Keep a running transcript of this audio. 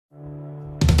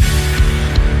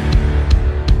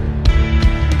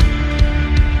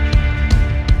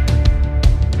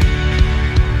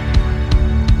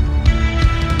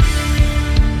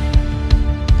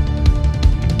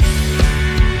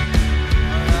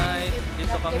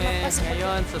kami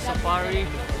ngayon sa safari.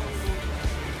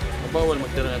 Bawal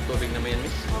magtira ng tubig na may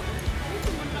miss.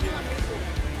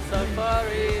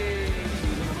 Safari!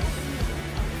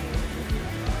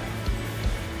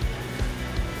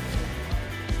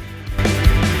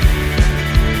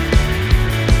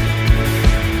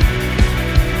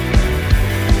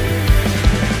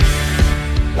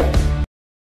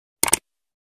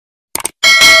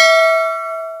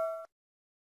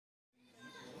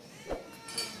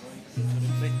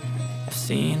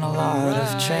 Seen a lot of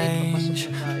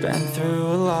change, been through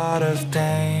a lot of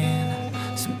pain.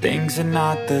 Some things are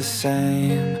not the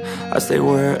same as they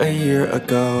were a year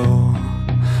ago,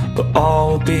 but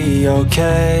all will be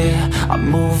okay. I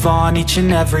move on each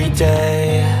and every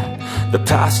day. The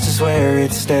past is where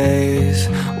it stays,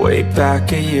 way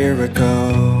back a year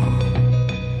ago.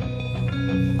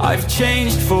 I've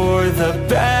changed for the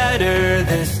better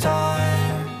this time.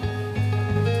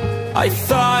 I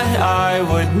thought I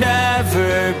would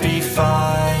never be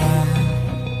fine.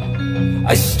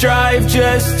 I strive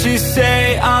just to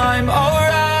say I'm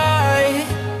alright,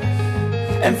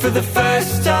 and for the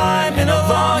first time in a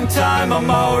long time I'm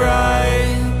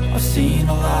alright. I've seen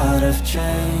a lot of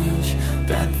change,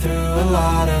 been through a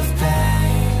lot of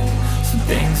pain. Some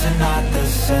things are not the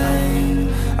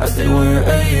same as they were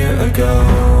a year ago,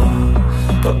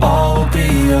 but all will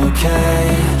be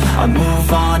okay. I move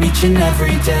on each and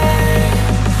every day.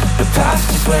 The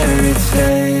past is where it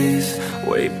stays,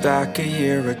 way back a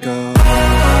year ago.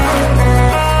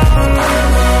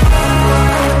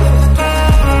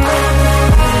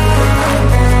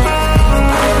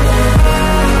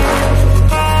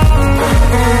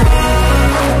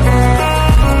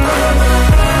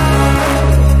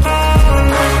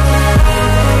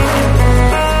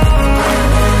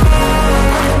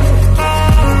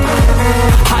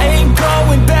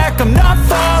 I'm not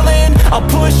falling, I'll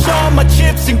push all my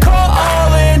chips and call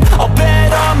all in. I'll bet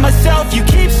on myself, you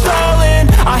keep stalling.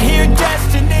 I hear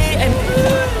destiny and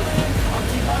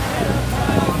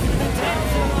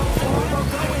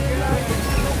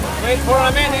Wait for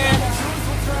a minute!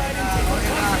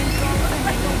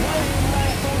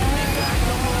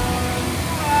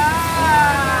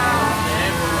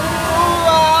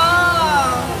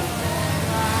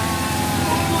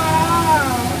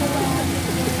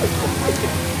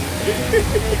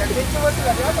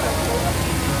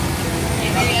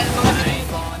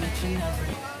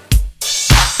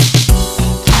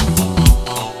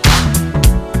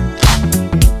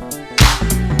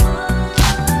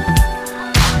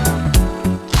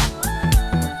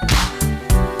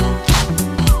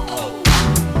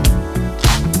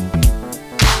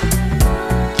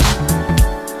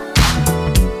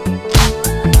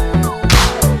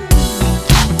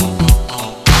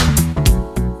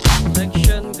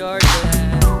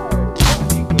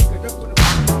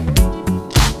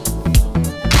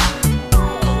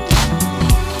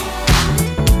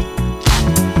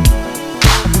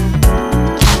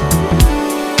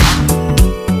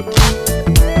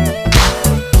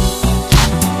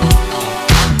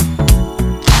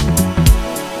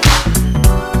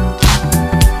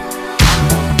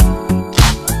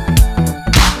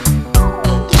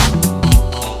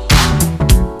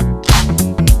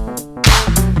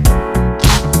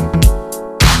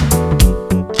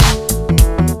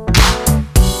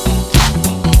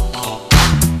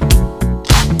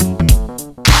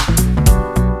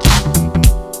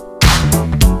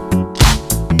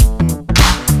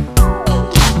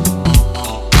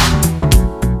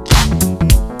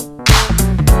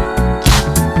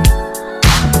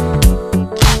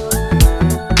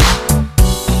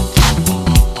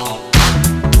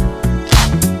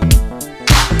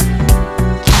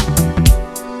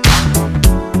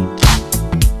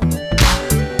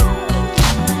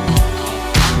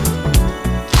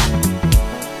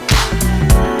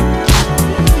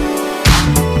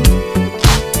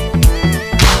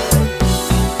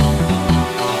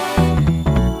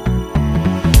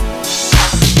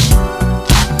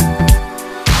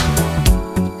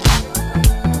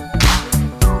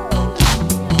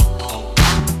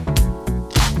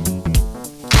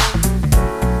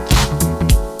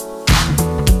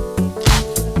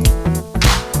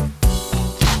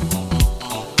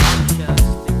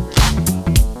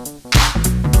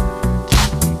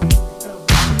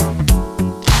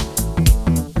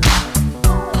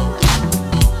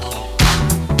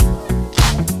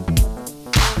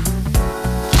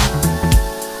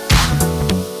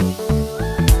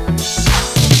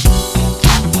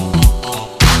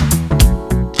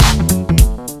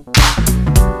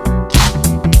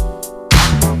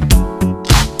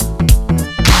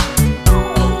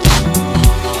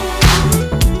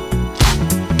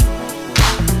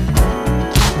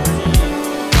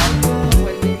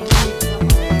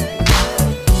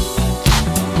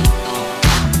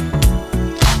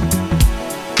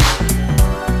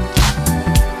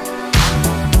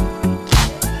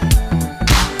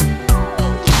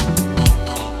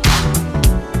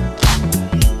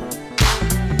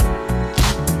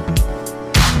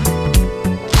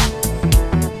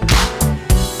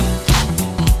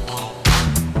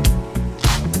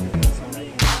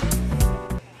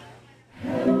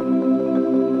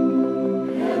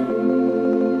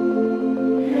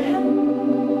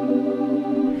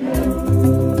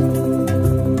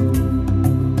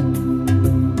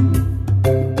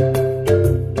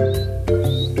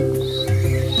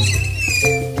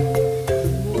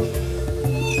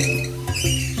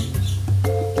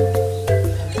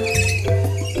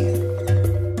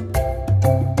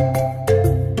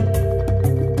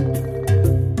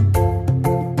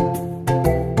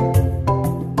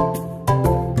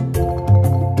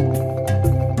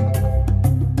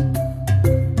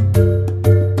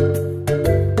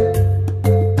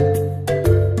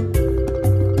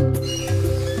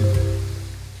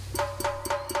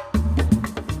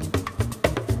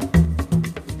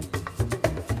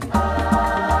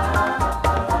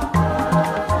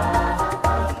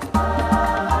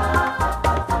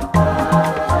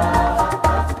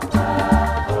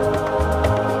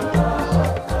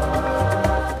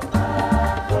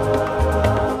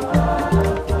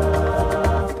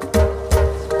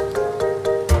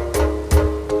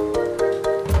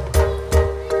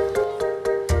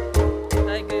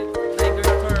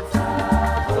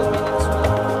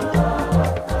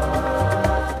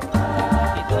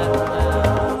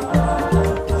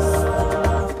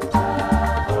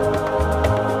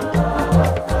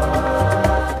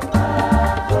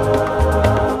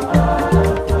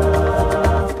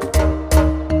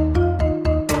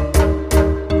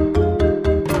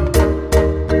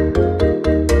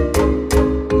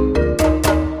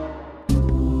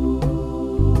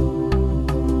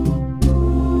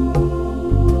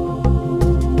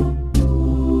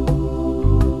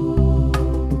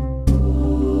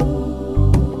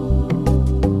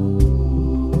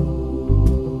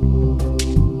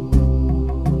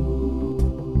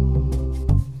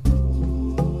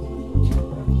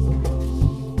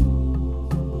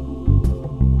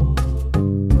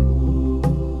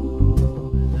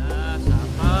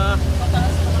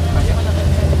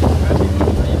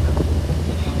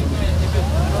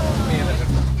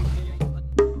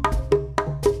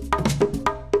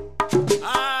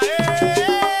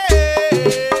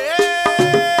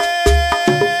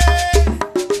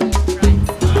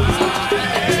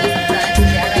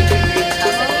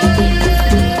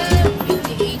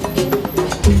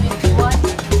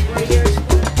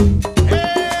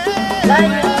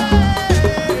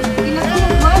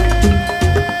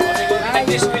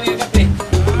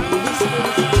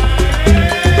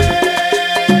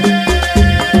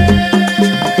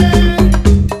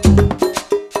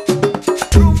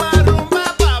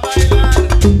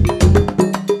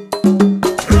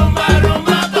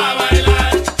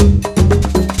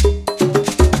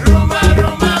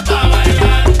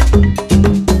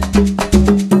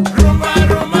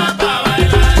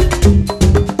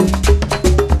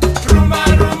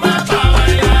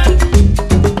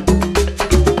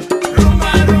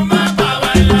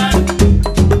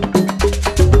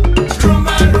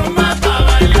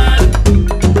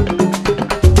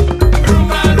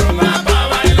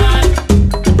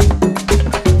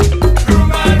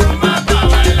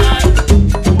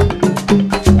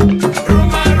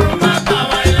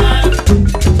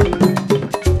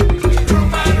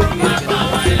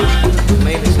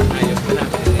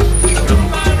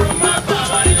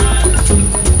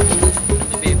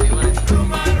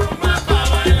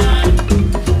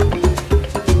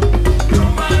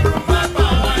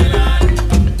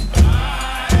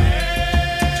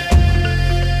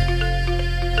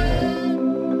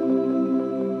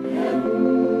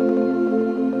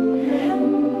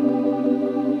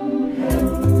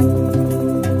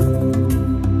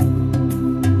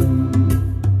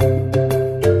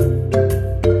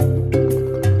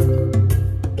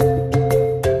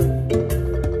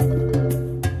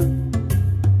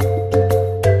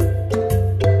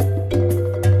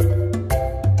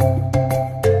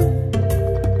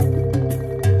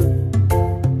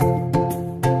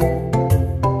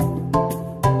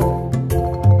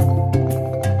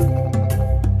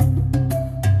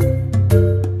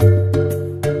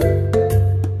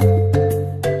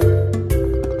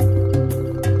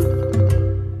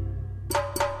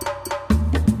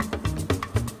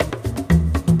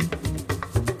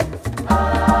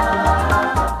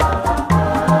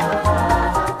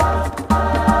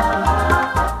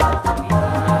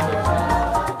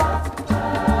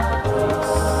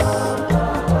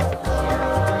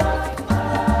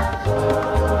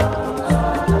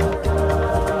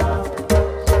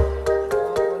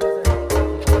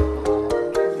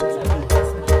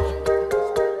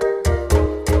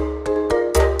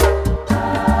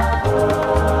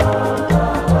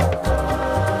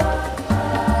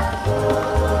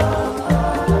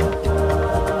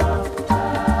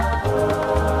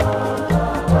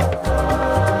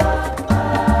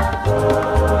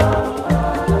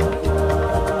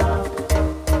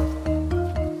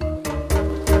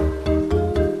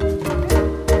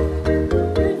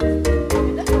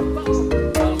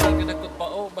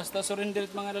 surrender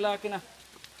at mga lalaki na.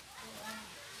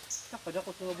 Kapag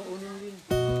ako sa baunin din.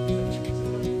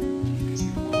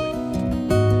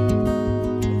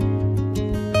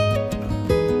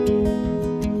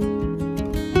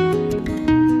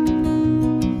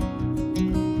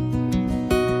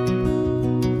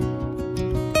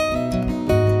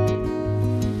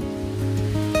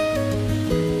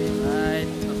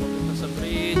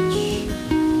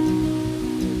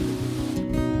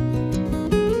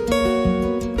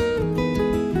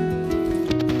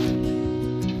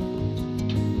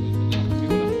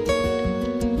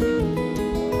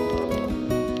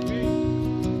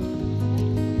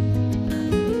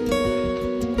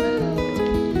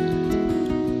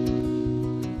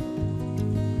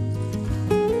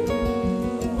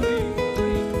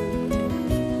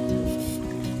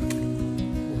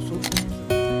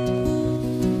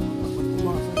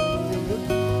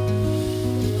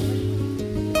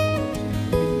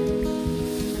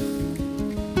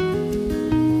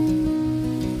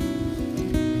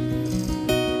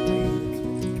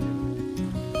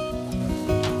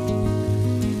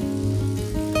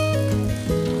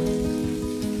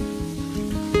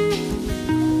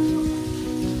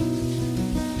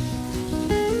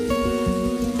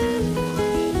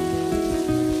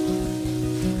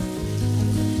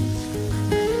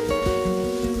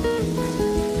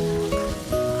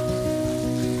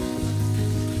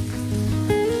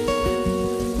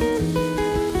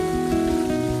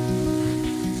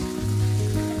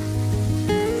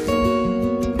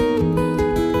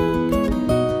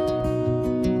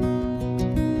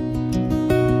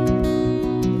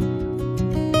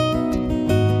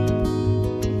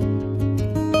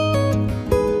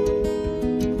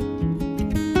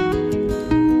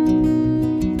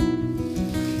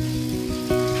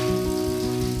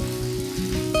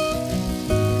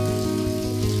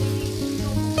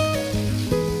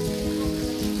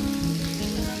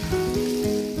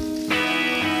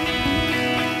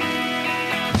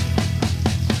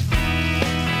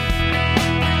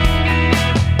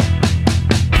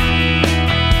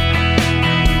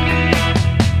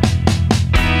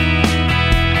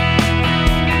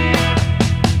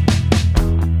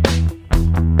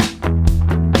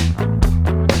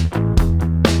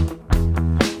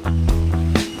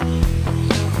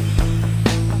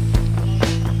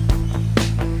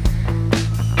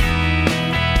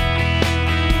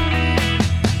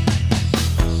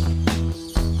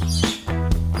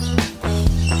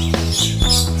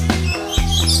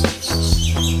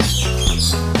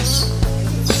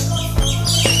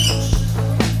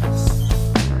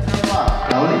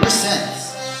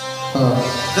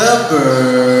 The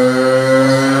Bird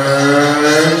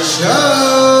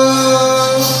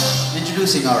Show!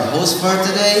 Introducing our host for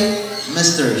today,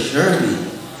 Mr. Shirley.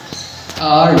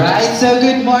 Alright, so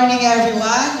good morning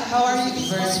everyone. How are you?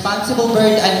 The responsible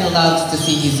bird and he loves to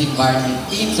see his environment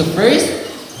clean. So first,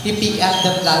 he pick up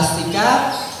the plastic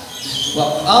cup,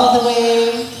 walk all the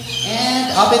way, and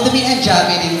open the bin and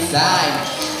jump it inside.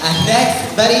 And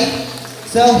next, buddy,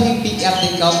 so he pick up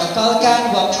the Coca-Cola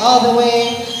can, walk all the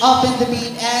way, open the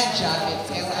bin and jump it.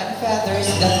 Tail and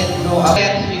feathers that can grow up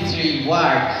and his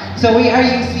reward. So we are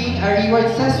using a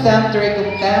reward system to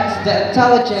recompense the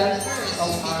intelligence.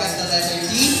 First, pick up the letter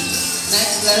D.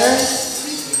 Next letter,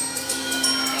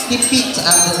 he picked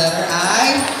up the letter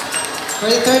I.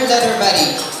 For the third letter,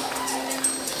 buddy,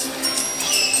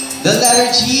 the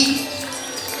letter G.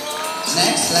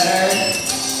 Next letter,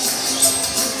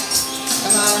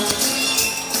 come on.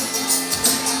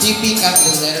 You pick up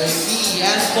the letter B,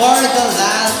 and for the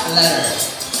last letter.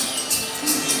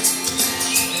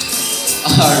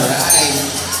 Alright.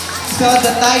 So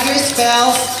the tiger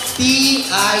spells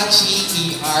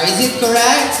T-I-G-E-R. Is it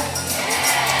correct?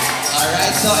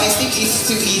 Alright, so I think it's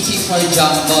too easy for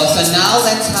Jumbo. So now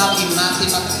let's have a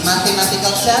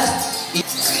mathematical test. I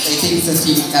think it's a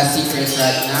secret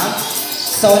right now.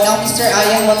 So now, Mr.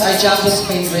 Ayan, what are Jumbo's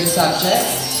favorite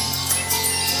subjects?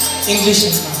 English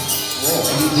and math. Oh,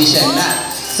 English and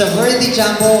math. So where did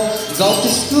Jumbo go to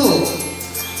school?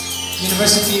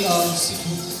 University of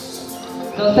Cebu.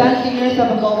 So sandfingers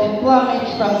have a golden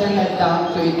plumage from their head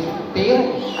down to its tail,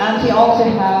 and they also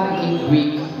have a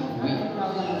Greek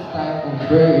type of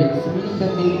birds, meaning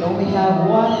that they only have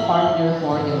one partner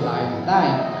for a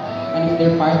lifetime. And if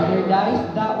their partner dies,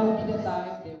 that will be the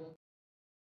time they will.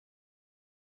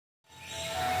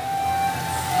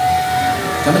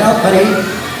 Coming out, buddy.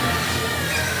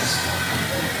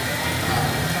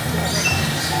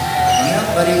 Coming out,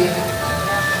 buddy.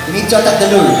 You need to attack the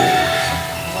lure.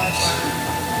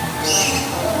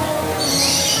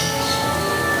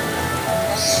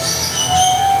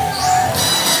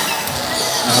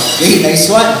 Okay, Okay, nice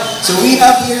one. So we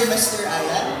have here Mr.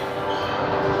 Ayan.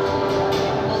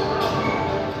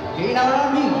 Okay, now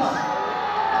around me.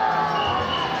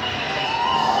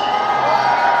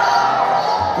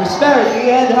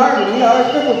 Prosperity and harmony are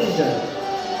triple teaser.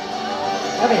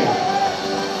 Coming.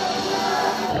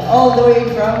 All the way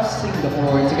from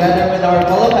Singapore, together with our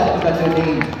fellow Antibato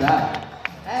named Brad.